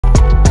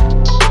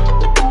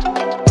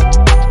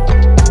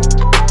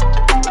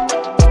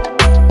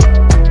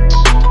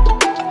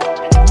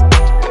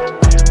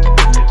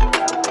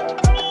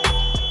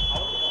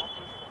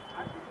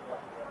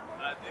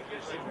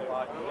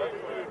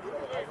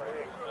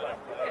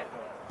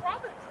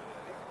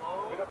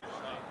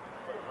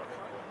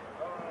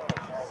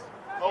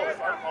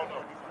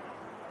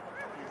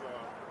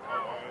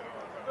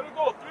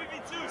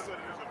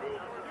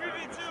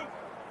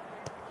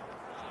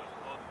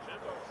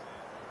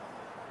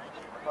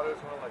thought it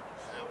was more like.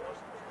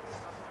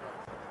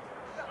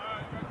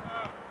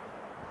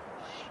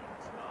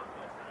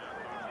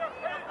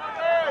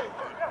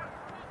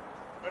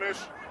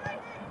 Finish.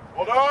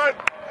 Hold on.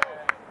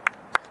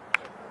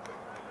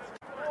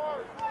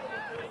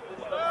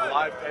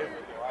 Live tape.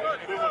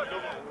 It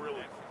doesn't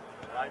really.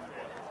 Live tape.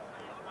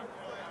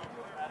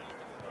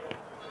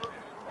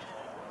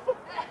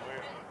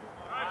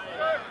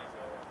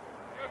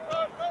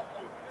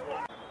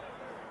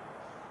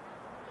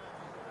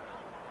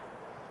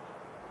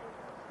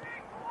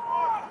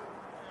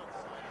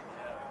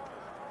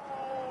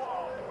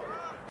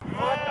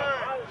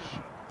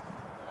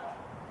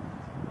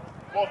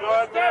 Well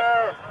done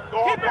there.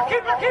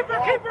 Keeper. Good.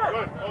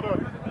 Well done.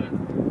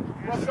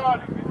 Well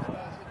done.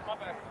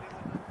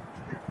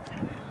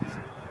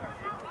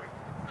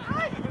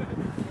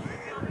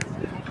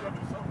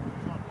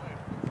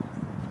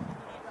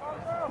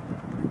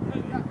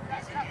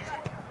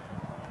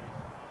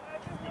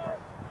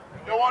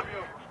 No one.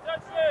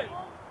 That's it.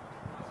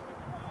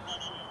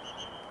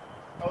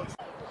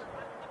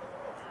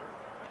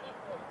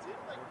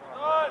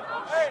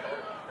 Hey.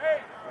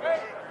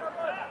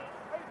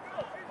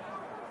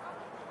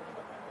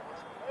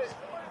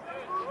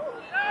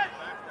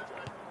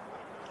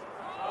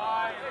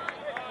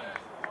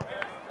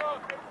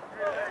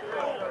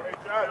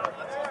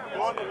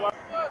 Go on the left.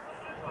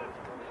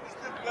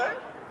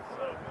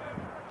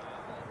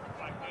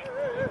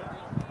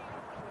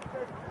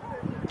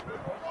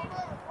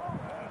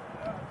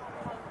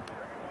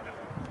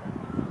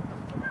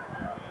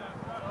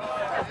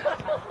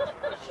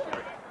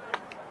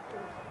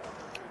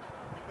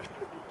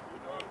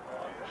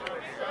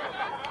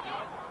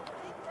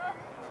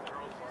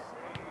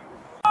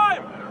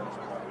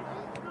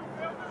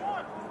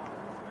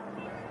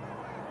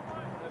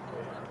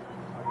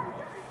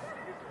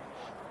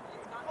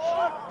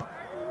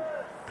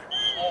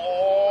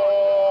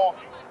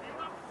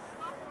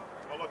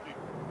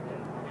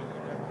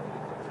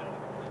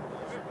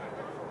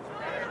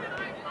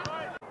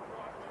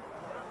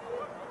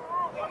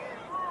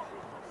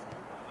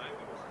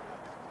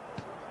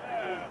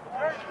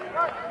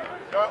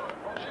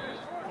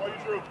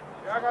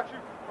 Yeah, I got you.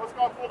 Let's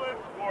go pulled in.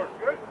 Lord,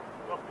 good?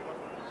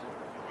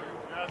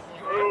 Yes,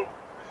 Broom.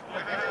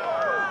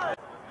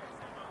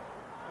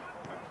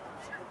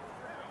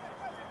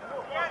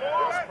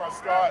 Yes,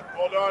 Prescott.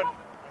 Well done.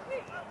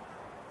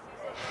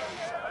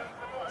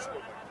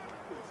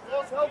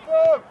 Let's help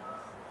him.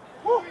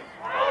 Woo.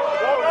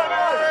 Well done,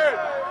 Aaron.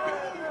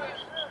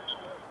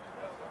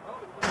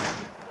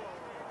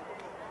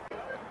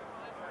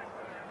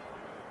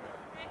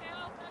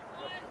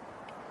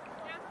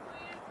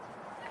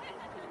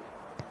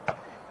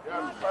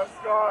 Yes,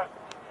 Prescott.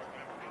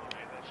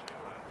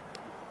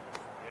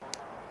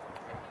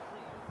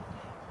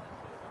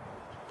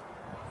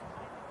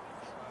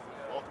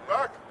 Welcome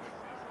back.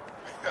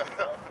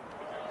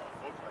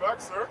 Welcome back,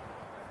 sir.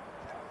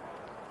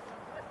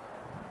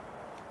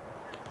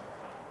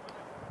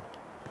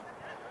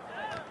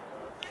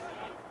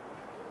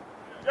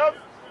 Yep.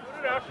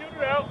 Shoot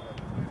it out.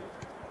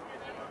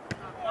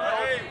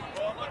 Hey.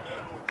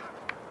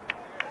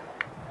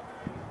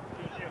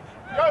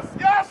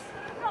 Yes.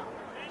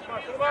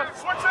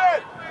 Switch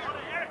it!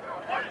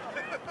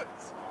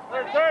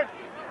 Turn.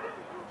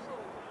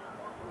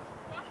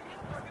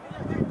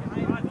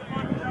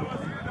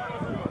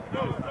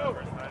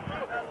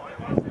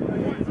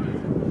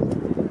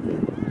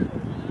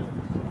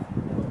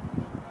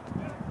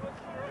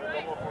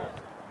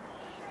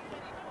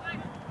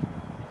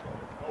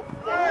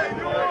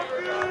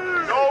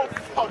 No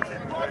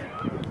fucking way.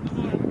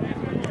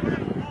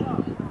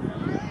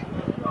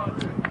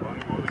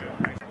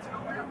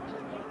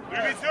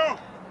 Two.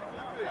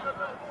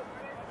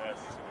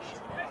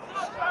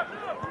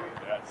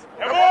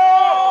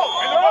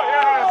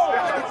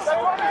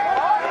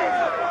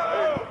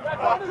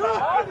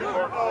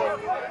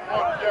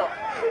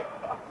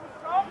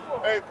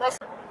 Hey, press.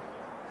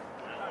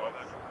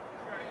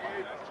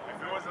 If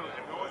it wasn't a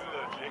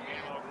J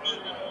game,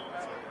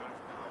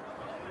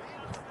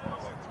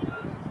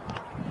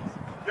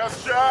 yes,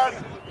 Chad.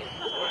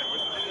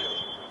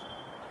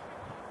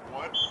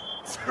 1,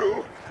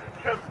 2,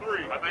 and 3.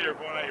 I thought you were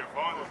going at your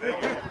phone with the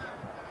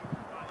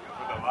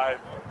live.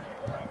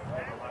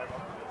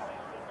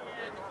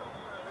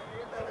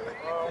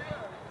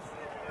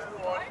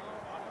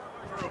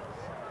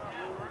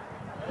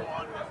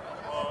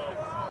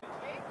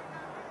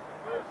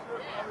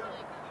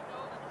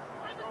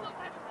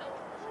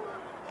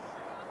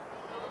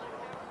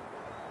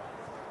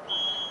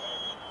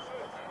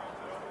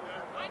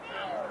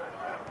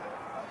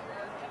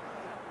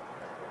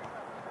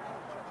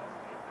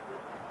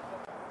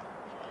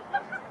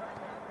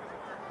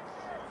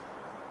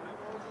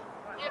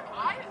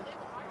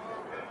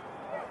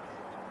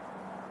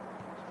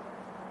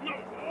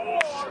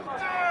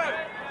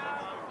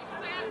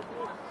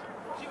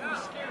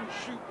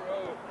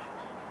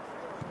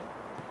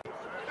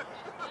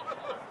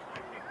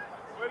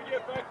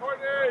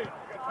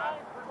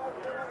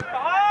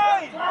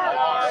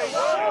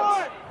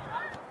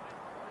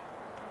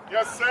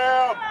 Yes,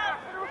 Sam.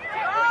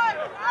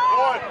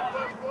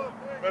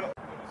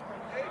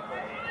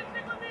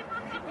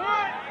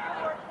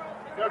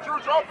 Yeah, Drew,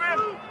 drop in.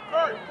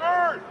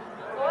 Third.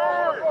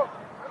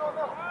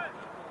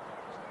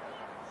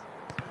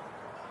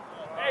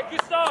 Hey,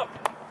 good stuff.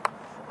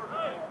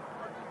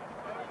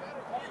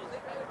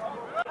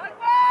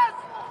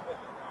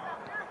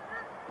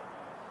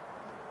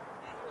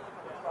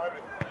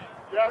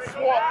 Yeah,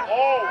 swap.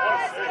 Oh, what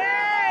a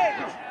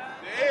save.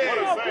 What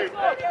a save.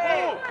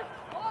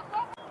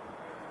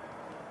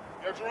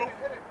 Yeah, Drew.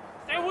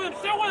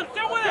 Stay with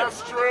him. Yes,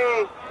 Drew.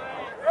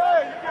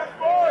 Hey, you get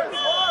boys.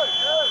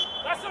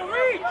 That's a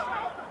reach.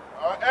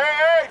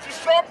 Hey, just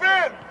drop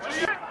in.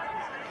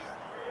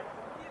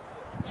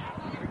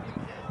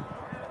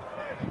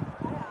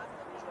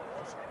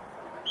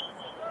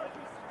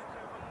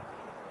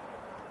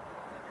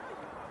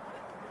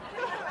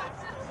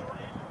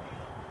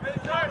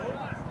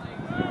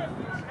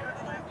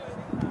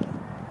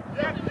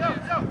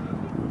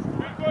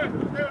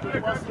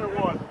 Western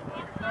one.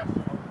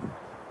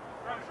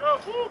 I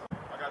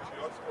got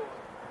you. Let's go.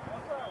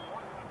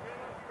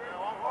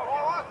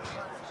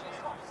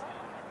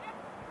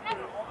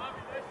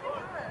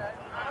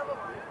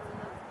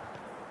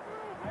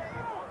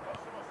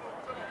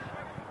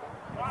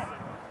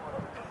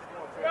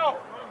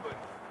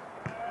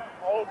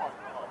 Oh my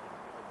God.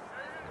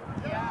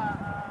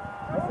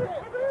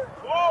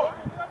 Whoa!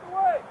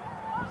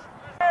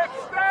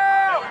 It's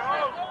down!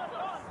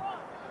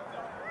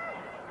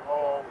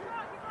 Oh.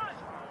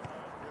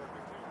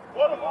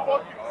 What a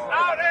fucking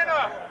out,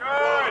 Anna!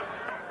 Good!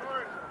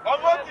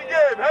 Unlucky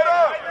game! Head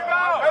up!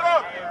 Head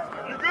up!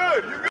 You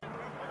good?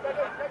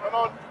 Head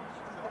on.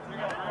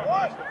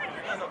 What?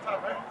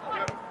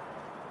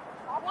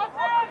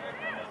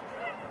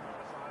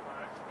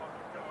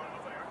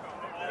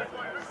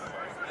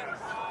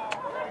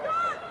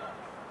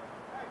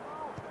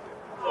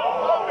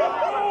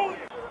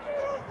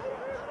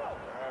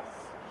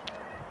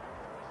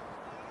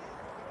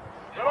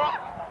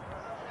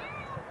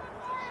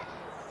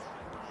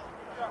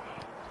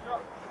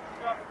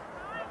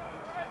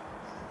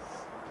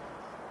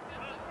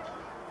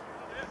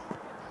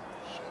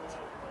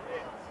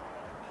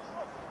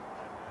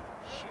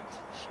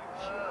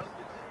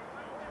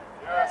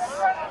 Yes.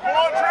 Come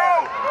on, Drew!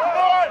 Come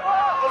on!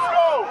 Let's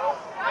go!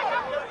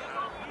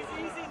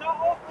 Easy, not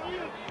all for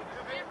you.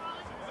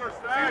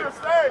 Caesar,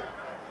 stay!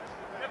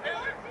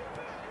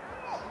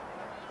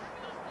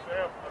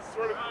 Sam, I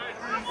swear to God.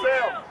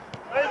 Sam,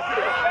 thank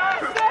you!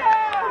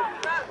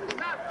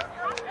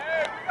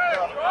 Hey, we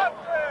got a drop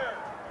there!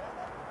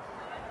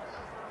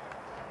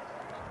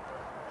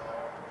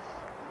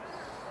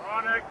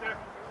 On, Hector.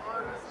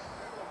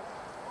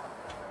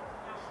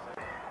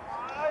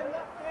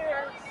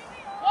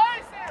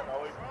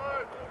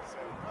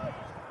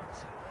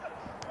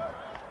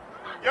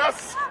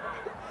 Yes!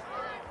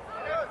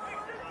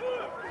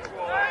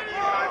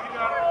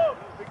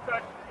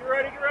 Get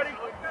ready. Right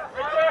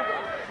there.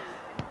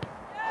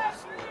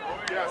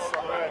 Yes,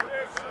 I'm ready.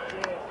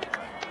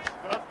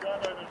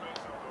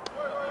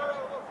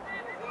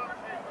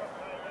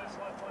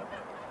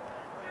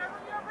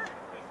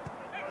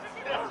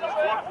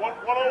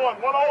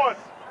 One-on-one.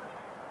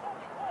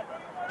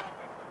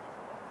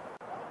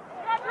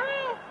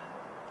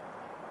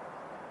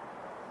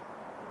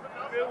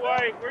 Good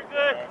way. We're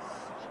good.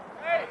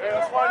 Hey,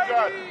 that's fine,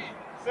 John.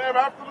 Sam,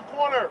 after the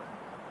corner.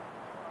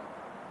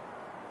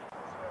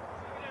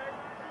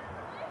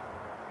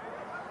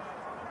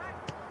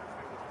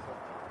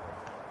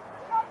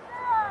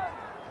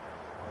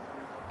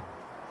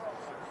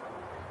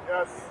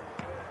 Yes.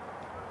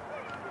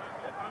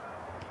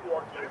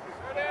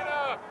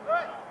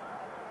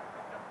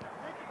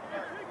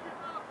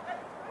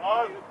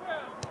 Run.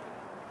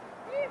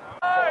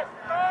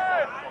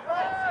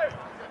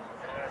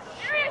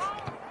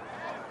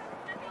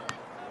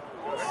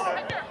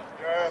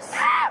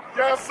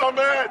 Yes, I'm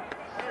in.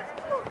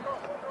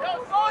 Yo,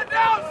 slow it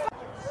down.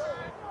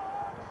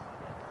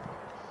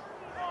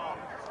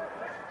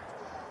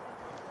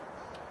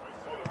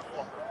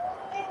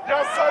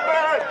 Yes, I'm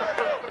in.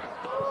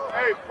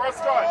 Hey,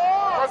 Prescott.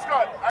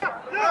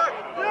 Yeah.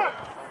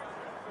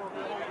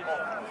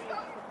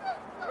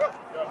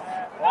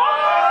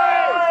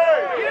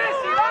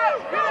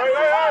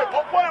 Hey,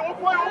 we'll play.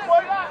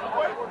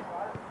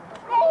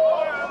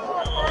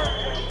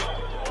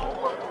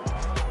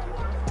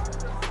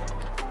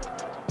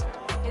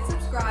 Hit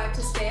subscribe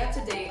to stay up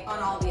to date on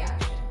all the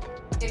action.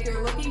 If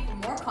you're looking for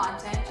more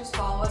content, just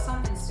follow us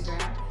on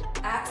Instagram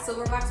at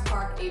Silverbacks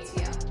Park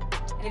ATM.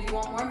 And if you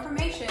want more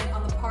information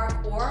on the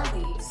park or our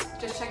leagues,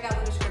 just check out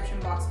the description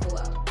box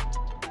below.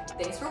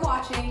 Thanks for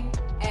watching,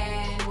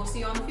 and we'll see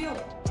you on the field.